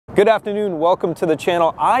Good afternoon, welcome to the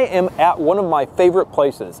channel. I am at one of my favorite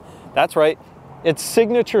places. That's right, it's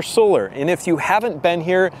Signature Solar, and if you haven't been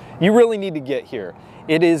here, you really need to get here.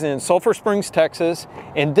 It is in Sulphur Springs, Texas,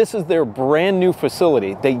 and this is their brand new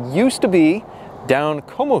facility. They used to be down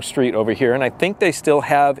Como Street over here, and I think they still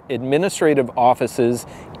have administrative offices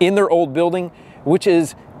in their old building, which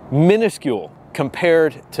is minuscule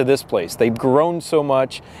compared to this place. They've grown so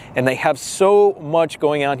much and they have so much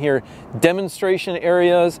going on here. Demonstration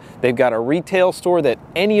areas, they've got a retail store that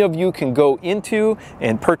any of you can go into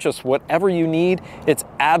and purchase whatever you need. It's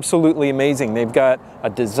absolutely amazing. They've got a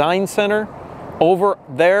design center over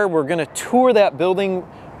there. We're gonna tour that building,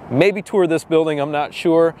 maybe tour this building, I'm not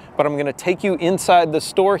sure, but I'm gonna take you inside the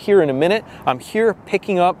store here in a minute. I'm here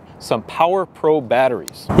picking up some Power Pro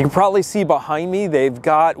batteries. You can probably see behind me, they've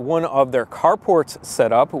got one of their carports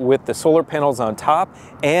set up with the solar panels on top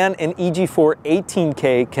and an EG4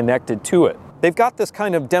 18K connected to it. They've got this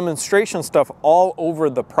kind of demonstration stuff all over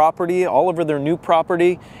the property, all over their new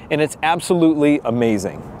property, and it's absolutely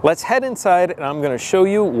amazing. Let's head inside and I'm gonna show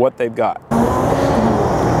you what they've got.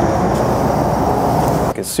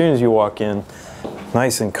 As soon as you walk in,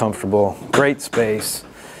 nice and comfortable, great space.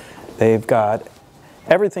 They've got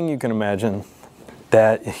everything you can imagine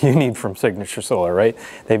that you need from Signature Solar, right?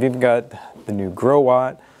 They've even got the new Grow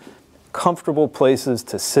Watt, comfortable places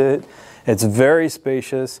to sit. It's very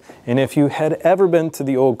spacious, and if you had ever been to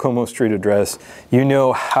the old Como Street address, you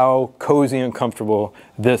know how cozy and comfortable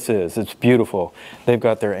this is. It's beautiful. They've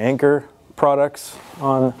got their Anchor products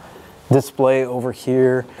on display over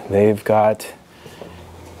here. They've got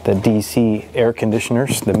the DC air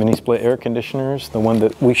conditioners, the mini split air conditioners, the one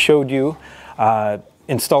that we showed you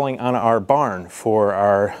installing on our barn for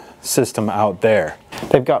our system out there.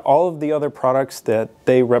 They've got all of the other products that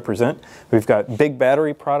they represent. We've got big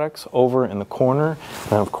battery products over in the corner,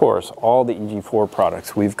 and of course all the EG4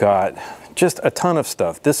 products. We've got just a ton of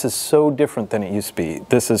stuff. This is so different than it used to be.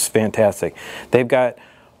 This is fantastic. They've got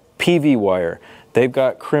PV wire, they've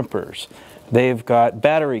got crimpers, they've got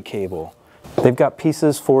battery cable, they've got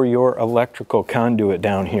pieces for your electrical conduit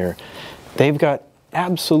down here. They've got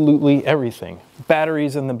absolutely everything.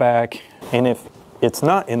 Batteries in the back, and if it's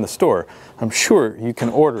not in the store, I'm sure you can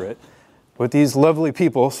order it with these lovely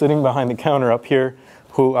people sitting behind the counter up here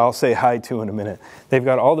who I'll say hi to in a minute. They've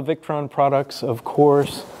got all the Victron products, of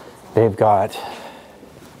course. They've got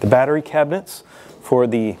the battery cabinets for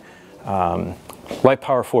the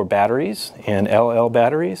LifePower 4 batteries and LL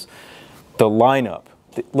batteries. The lineup.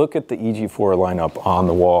 Look at the EG4 lineup on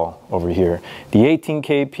the wall over here. The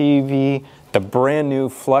 18K PV, the brand new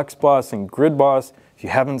FlexBoss and GridBoss. If you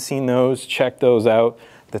haven't seen those, check those out.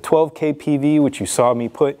 The 12K PV, which you saw me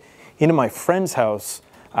put into my friend's house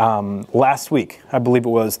last week, I believe it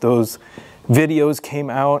was. Those videos came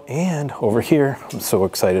out, and over here, I'm so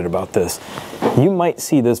excited about this. You might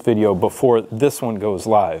see this video before this one goes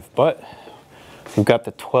live, but we've got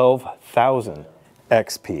the 12,000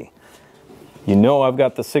 XP. You know I've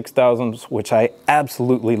got the 6,000s, which I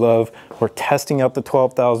absolutely love. We're testing out the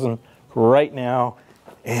 12,000 right now,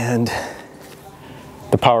 and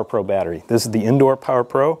the Power Pro battery. This is the indoor Power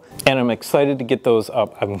Pro, and I'm excited to get those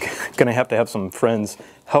up. I'm gonna have to have some friends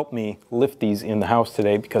help me lift these in the house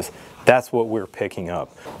today because that's what we're picking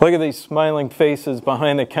up. Look at these smiling faces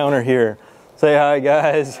behind the counter here. Say hi,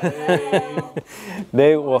 guys. Hey.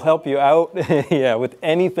 They will help you out yeah, with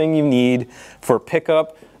anything you need for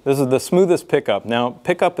pickup. This is the smoothest pickup. Now,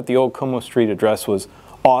 pickup at the old Como Street address was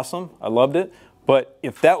awesome. I loved it. But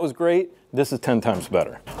if that was great, this is 10 times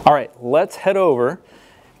better. All right, let's head over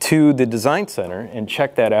to the design center and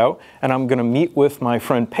check that out. And I'm gonna meet with my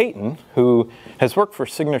friend Peyton, who has worked for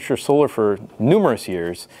Signature Solar for numerous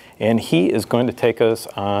years, and he is going to take us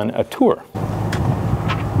on a tour.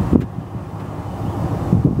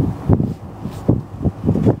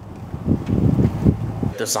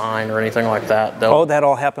 Design or anything like that. Oh, that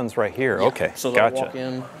all happens right here. Yeah. Okay, so they'll walk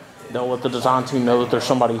in, they'll let the design team know that there's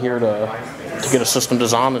somebody here to get a system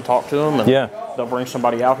designed and talk to them, and they'll bring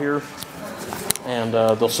somebody out here and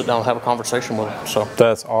they'll sit down and have a conversation with them. So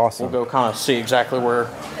that's awesome. We'll go kind of see exactly where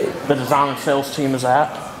the design and sales team is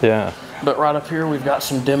at. Yeah. But right up here we've got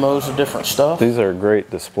some demos of different stuff. These are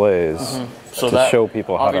great displays so to show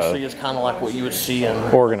people how obviously to is kind of like what you would see in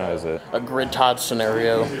organize it. A grid tied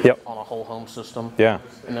scenario on a whole home system. Yeah.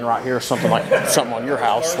 And then right here is something on your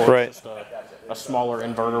house where it's just a smaller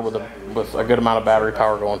inverter with a good amount of battery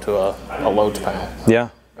power going to a loads panel. Yeah.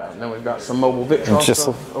 And then we've got some mobile Victron just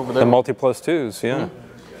stuff over there. The Multi Plus 2s, yeah.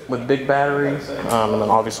 with big battery, and then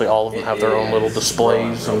obviously all of them have their own little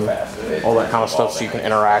displays and all that kind of stuff, so you can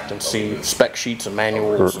interact and see spec sheets and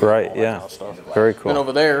manuals. Right. And Yeah. kind of stuff. Very cool. And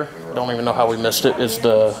over there, don't even know how we missed it. Is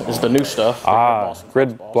the new stuff.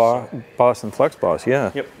 Grid Boss and Flex Boss.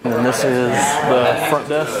 Yeah. Yep. And then this is the front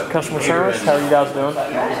desk customer service. How are you guys doing?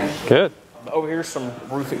 Good. Over here's some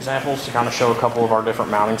roof examples to kind of show a couple of our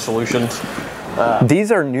different mounting solutions.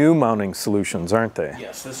 These are new mounting solutions, aren't they?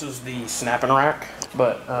 Yes, this is the snap and rack,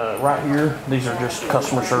 but right here, these are just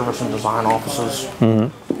customer service and design offices.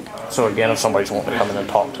 So again, if somebody's wanting to come in and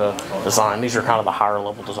talk to design, these are kind of the higher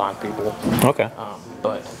level design people. Okay.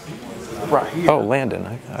 But right here. Oh,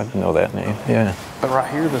 Landon, I know that name. Yeah. But right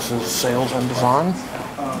here, this is sales and design.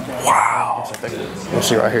 Wow. You'll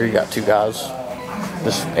see right here, you got two guys.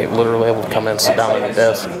 Just literally able to come in, sit down at the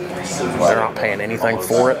desk. They're not paying anything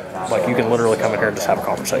for it. Like, you can literally come in here and just have a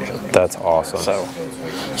conversation. That's awesome. So,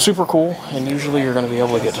 super cool. And usually you're going to be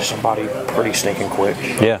able to get to somebody pretty sneaking quick.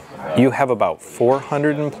 Yeah. You have about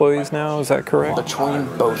 400 employees now, is that correct? Between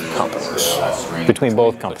both companies. Between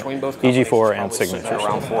both companies? Between both companies. EG4 and Signature.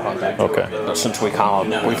 Around 400. Okay. But since we've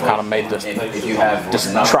kind of made this,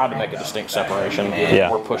 just tried to make a distinct separation,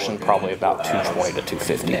 Yeah. we're pushing probably about 220 to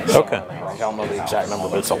 250. Okay. I don't know the exact number,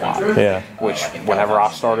 but it's a lot. Yeah. Which, whenever I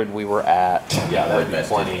started, we were at,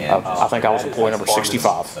 I think I was employee number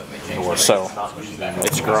 65. So,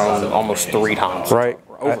 it's grown almost 3 times. Right.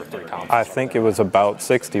 Over 3 times. I think it was about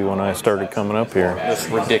 60 when I started coming up here. It's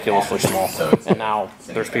ridiculously small. And now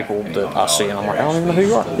there's people that I see and I'm like, I don't even know who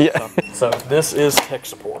you are. Yeah. So this is tech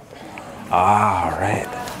support. Ah, right.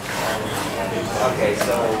 Okay,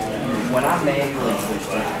 so when I made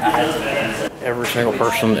Every single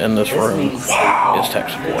person in this room is tech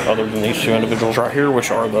support, other than these 2 individuals right here,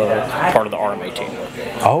 which are the part of the RMA team.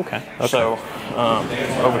 Oh, okay. So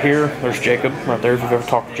over here, there's Jacob right there. If you've ever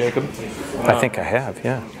talked to Jacob, I think I have,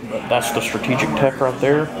 yeah. that's the strategic tech right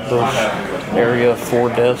there. Those area 4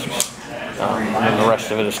 desks. And the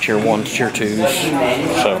rest of it is tier 1s, tier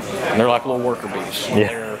 2s. So and they're like little worker bees.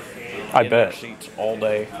 Yeah. I in their bet. seats all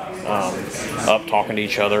day, up talking to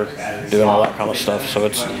each other, doing all that kind of stuff. So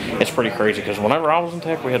it's pretty crazy because whenever I was in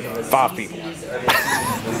tech, we had 5 people,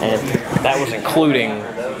 and that was including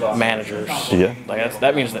managers. Yeah. Like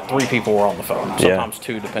that means that 3 people were on the phone. Sometimes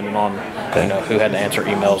 2, depending on who had to answer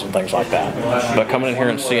emails and things like that. But coming in here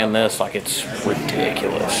and seeing this, like, it's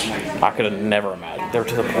ridiculous. I could have never imagined. They're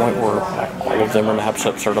to the point where like, all of them are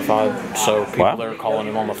NABCEP certified. So people that are calling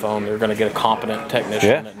them on the phone, they're going to get a competent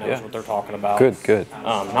technician that knows what they're talking about. Good.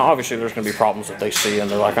 Now, obviously, there's going to be problems that they see, and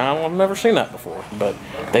they're like, I've never seen that before. But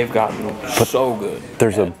they've gotten so good.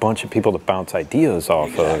 There's a bunch of people to bounce ideas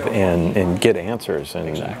off of and get answers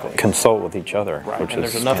and consult with each other, which and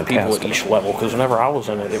is there's enough fantastic. people at each level, because whenever I was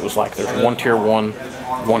in it, it was like there's 1 tier 1,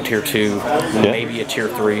 1 tier 2, maybe a tier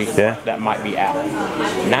 3 that might be out.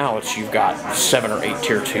 Now you've got 7 or 8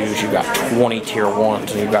 tier 2s, you've got 20 tier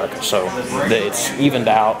 1s, and you've got it's evened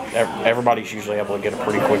out. Everybody's usually able to get a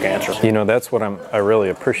pretty quick answer. You know, that's what I really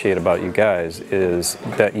appreciate about you guys is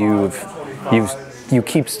that you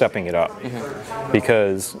keep stepping it up,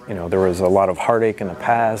 because there was a lot of heartache in the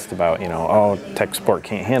past about tech support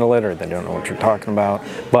can't handle it, or they don't know what you're talking about.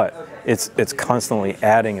 But it's constantly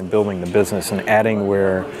adding and building the business and adding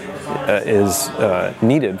where is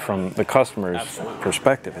needed from the customer's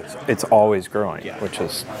perspective. It's always growing, which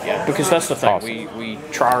is because that's the thing. Awesome. We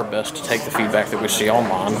try our best to take the feedback that we see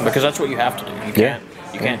online, because that's what you have to do.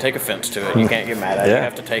 You can't take offense to it. You can't get mad at it. You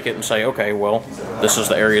have to take it and say, okay, well, this is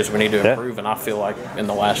the areas we need to improve. And I feel like in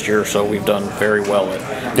the last year or so, we've done very well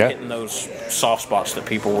at hitting those soft spots that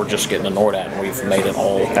people were just getting annoyed at, and we've made it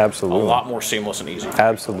all a lot more seamless and easy.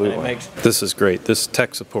 Absolutely. This is great. This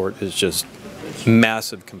tech support is just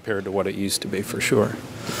massive compared to what it used to be, for sure.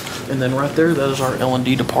 And then right there, that is our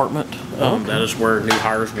L&D department. That is where new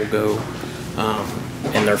hires will go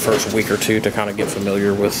in their first week or 2 to kind of get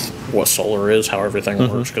familiar with what solar is, how everything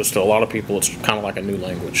works, because to a lot of people it's kind of like a new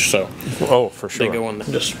language. So for sure. They go in,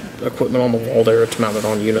 just equipment on the wall there, it's mounted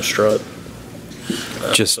on Unistrut,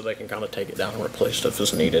 so they can kind of take it down and replace stuff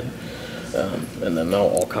as needed. And then they'll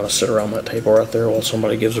all kind of sit around that table right there while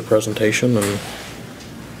somebody gives a presentation. And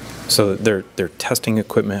so they're testing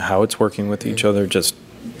equipment, how it's working with each other, just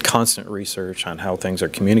constant research on how things are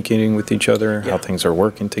communicating with each other, how things are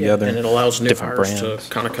working together. And it allows new different hires brands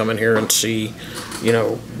to kind of come in here and see,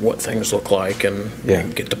 what things look like and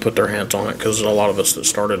get to put their hands on it. Because a lot of us that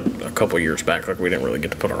started a couple years back, like, we didn't really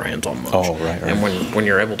get to put our hands on much. Oh, right. And when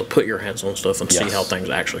you're able to put your hands on stuff and see how things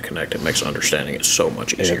actually connect, it makes understanding it so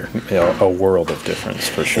much easier. A world of difference,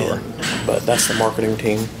 for sure. But that's the marketing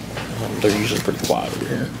team. They're usually pretty quiet over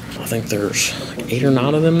here. I think there's like 8 or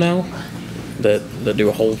 9 of them now. that do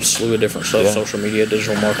a whole slew of different stuff, social media,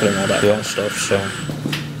 digital marketing, all that kind of stuff. So,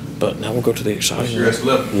 but now we'll go to the exciting.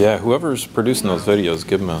 Yeah, whoever's producing those videos,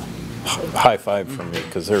 give them a high five from me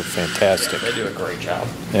because they're fantastic. They do a great job.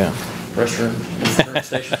 Yeah. Restroom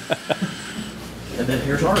station. And then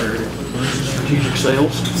here's our area. This is strategic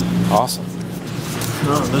sales. Awesome.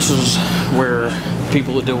 This is where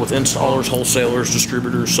people that deal with installers, wholesalers,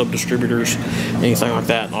 distributors, sub-distributors, anything like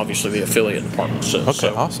that, and obviously the affiliate department. So,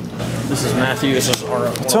 Awesome. This is Matthew. This is our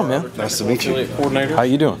What's up, man? Nice to meet you. affiliate coordinator. How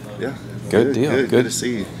you doing? Yeah. Good deal. Good to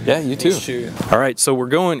see you. Yeah, you too. Nice to- All right, so we're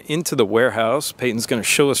going into the warehouse. Peyton's going to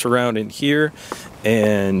show us around in here,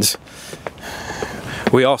 and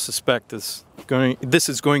we all suspect this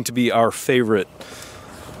is going to be our favorite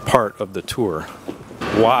part of the tour.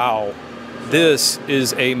 Wow, this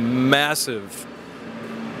is a massive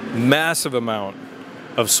amount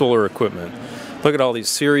of solar equipment. Look at all these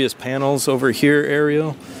Sirius panels over here,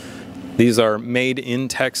 Ariel. These are made in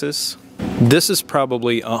Texas. This is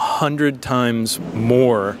probably 100 times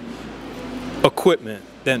more equipment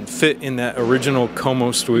than fit in that original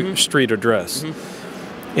Como Street address.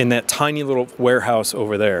 In that tiny little warehouse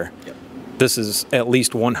over there. Yep. This is at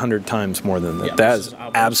least 100 times more than that. Yeah, That this is I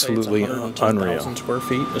would say absolutely it's 110,000 unreal. square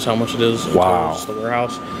feet is how much it is. Wow. Towards the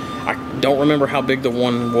warehouse. I don't remember how big the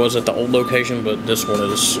one was at the old location, but this one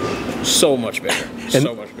is so much bigger.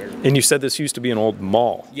 So much bigger. And you said this used to be an old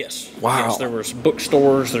mall. Yes. Wow. Yes, there was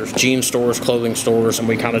bookstores, there's jean stores, clothing stores, and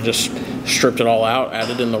we kind of just stripped it all out,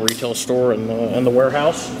 added in the retail store and the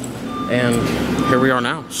warehouse, and here we are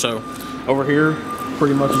now. So over here,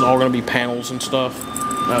 pretty much is all going to be panels and stuff.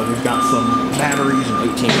 We've got some batteries and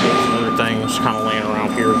 18 volts and other things kind of laying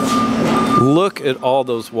around here. Look at all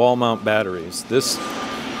those wall mount batteries. This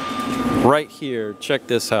right here, check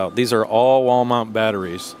this out. These are all wall mount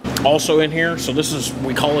batteries. Also in here, so this is,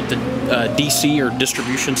 we call it the DC or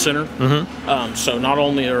distribution center. So not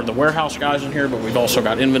only are the warehouse guys in here, but we've also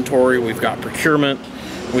got inventory, we've got procurement,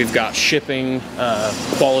 we've got shipping,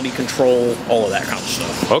 quality control, all of that kind of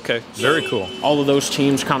stuff. Okay, very cool. All of those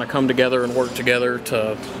teams kind of come together and work together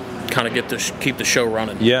to kind of keep the show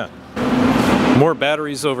running. Yeah. More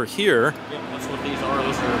batteries over here. Yep, that's what these are.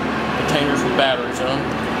 Those are containers with batteries in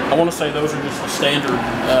them. I want to say those are just the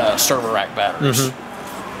standard server rack batteries.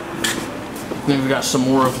 Then we've got some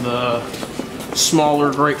more of the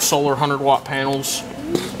smaller Great Solar 100-watt panels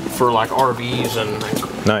for like RVs and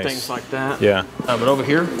things like that. Yeah. But over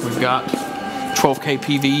here, we've got 12K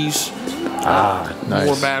PVs. Nice.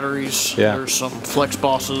 More batteries. Yeah. There's some Flex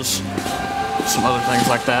Bosses, some other things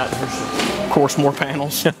like that. There's, of course, more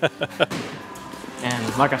panels.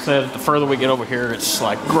 And like I said, the further we get over here, it's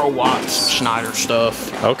like Grow Watts, Schneider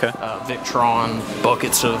stuff. Okay. Victron,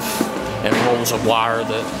 buckets of and rolls of wire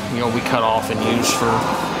that we cut off and use for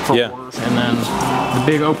orders. And then the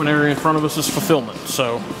big open area in front of us is fulfillment.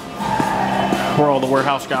 So where all the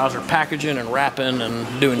warehouse guys are packaging and wrapping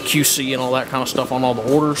and doing QC and all that kind of stuff on all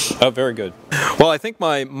the orders. Oh, very good. Well, I think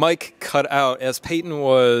my mic cut out as Peyton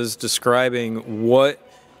was describing what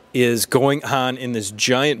is going on in this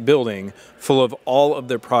giant building full of all of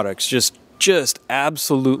their products. Just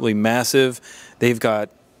absolutely massive. They've got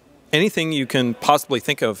anything you can possibly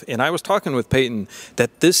think of. And I was talking with Peyton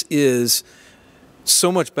that this is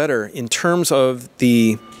so much better in terms of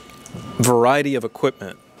the variety of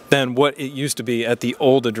equipment than what it used to be at the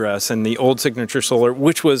old address and the old Signature Solar,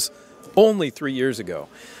 which was only 3 years ago.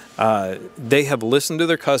 They have listened to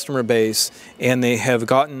their customer base and they have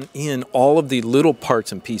gotten in all of the little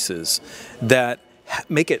parts and pieces that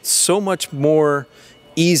make it so much more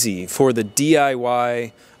easy for the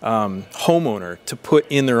DIY homeowner to put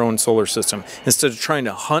in their own solar system instead of trying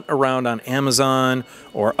to hunt around on Amazon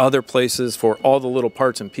or other places for all the little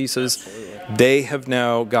parts and pieces. Absolutely. They have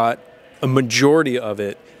now got a majority of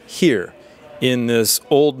it here in this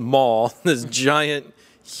old mall, this giant,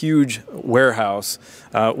 huge warehouse,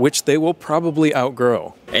 which they will probably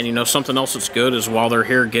outgrow. And something else that's good is while they're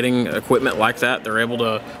here getting equipment like that, they're able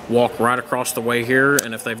to walk right across the way here,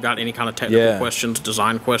 and if they've got any kind of technical questions,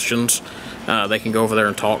 design questions, they can go over there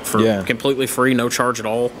and talk for completely free, no charge at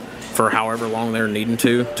all, for however long they're needing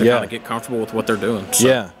to kind of get comfortable with what they're doing.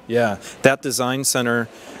 So. Yeah. That design center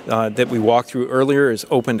that we walked through earlier is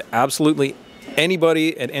opened absolutely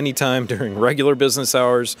anybody at any time during regular business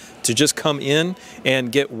hours to just come in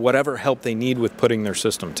and get whatever help they need with putting their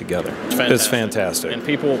system together. It's fantastic. And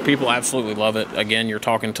people absolutely love it. Again, you're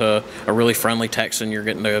talking to a really friendly Texan. You're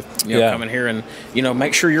getting to come in here and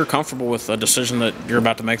make sure you're comfortable with a decision that you're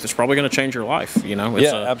about to make that's probably going to change your life.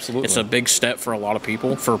 It's absolutely. It's a big step for a lot of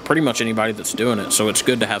people, for pretty much anybody that's doing it. So it's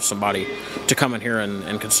good to have somebody to come in here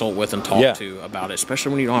and consult with and talk to about it,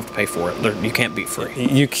 especially when you don't have to pay for it. You can't beat free.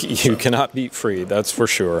 You cannot beat free, that's for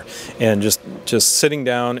sure. And just sitting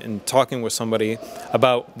down and talking with somebody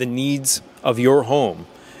about the needs of your home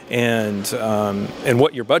and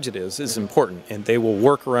what your budget is important, and they will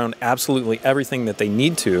work around absolutely everything that they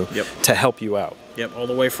need to help you out. Yep, all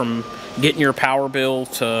the way from getting your power bill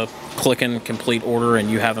to clicking complete order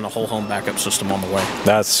and you having a whole home backup system on the way.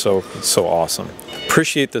 That's so awesome.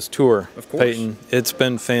 Appreciate this tour, of course. Peyton. It's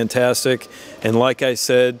been fantastic, and like I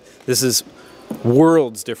said, this is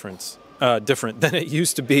worlds different than it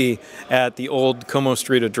used to be at the old Como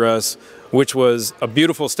Street address, which was a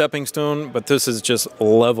beautiful stepping stone, but this is just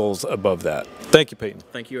levels above that. Thank you, Peyton.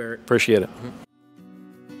 Thank you, Eric. Appreciate it.